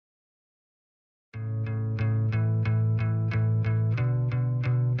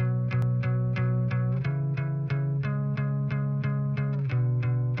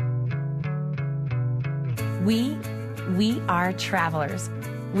We are travelers.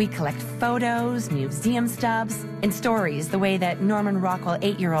 We collect photos, museum stubs, and stories the way that Norman Rockwell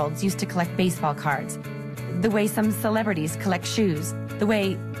 8-year-olds used to collect baseball cards. The way some celebrities collect shoes. The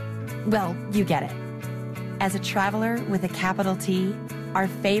way, well, you get it. As a traveler with a capital T, our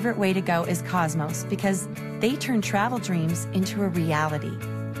favorite way to go is Cosmos because they turn travel dreams into a reality.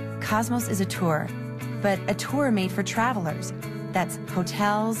 Cosmos is a tour, but a tour made for travelers. That's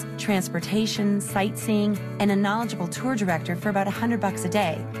hotels, transportation, sightseeing, and a knowledgeable tour director for about $100 a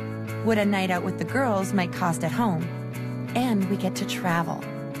day. What a night out with the girls might cost at home. And we get to travel.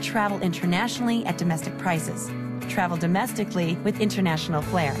 Travel internationally at domestic prices. Travel domestically with international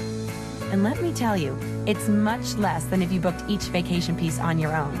flair. And let me tell you, it's much less than if you booked each vacation piece on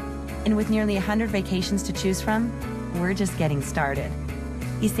your own. And with nearly 100 vacations to choose from, we're just getting started.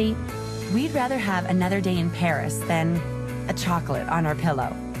 You see, we'd rather have another day in Paris than a chocolate on our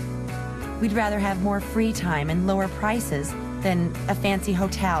pillow. We'd rather have more free time and lower prices than a fancy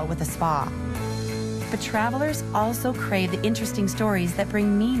hotel with a spa. But travelers also crave the interesting stories that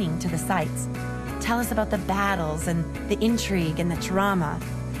bring meaning to the sights. Tell us about the battles and the intrigue and the drama.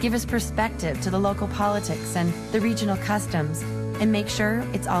 Give us perspective to the local politics and the regional customs, and make sure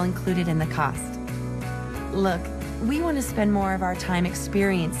it's all included in the cost. Look, we want to spend more of our time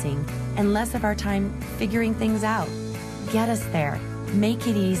experiencing and less of our time figuring things out. Get us there, make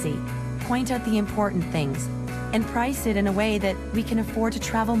it easy, point out the important things, and price it in a way that we can afford to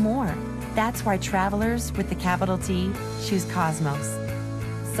travel more. That's why travelers with the capital T choose Cosmos.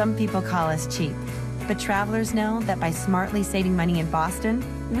 Some people call us cheap, but travelers know that by smartly saving money in Boston,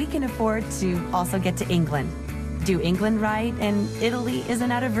 we can afford to also get to England. Do England right, and Italy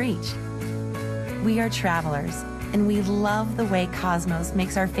isn't out of reach. We are travelers, and we love the way Cosmos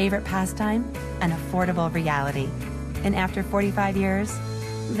makes our favorite pastime an affordable reality. And after 45 years,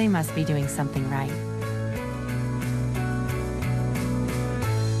 they must be doing something right.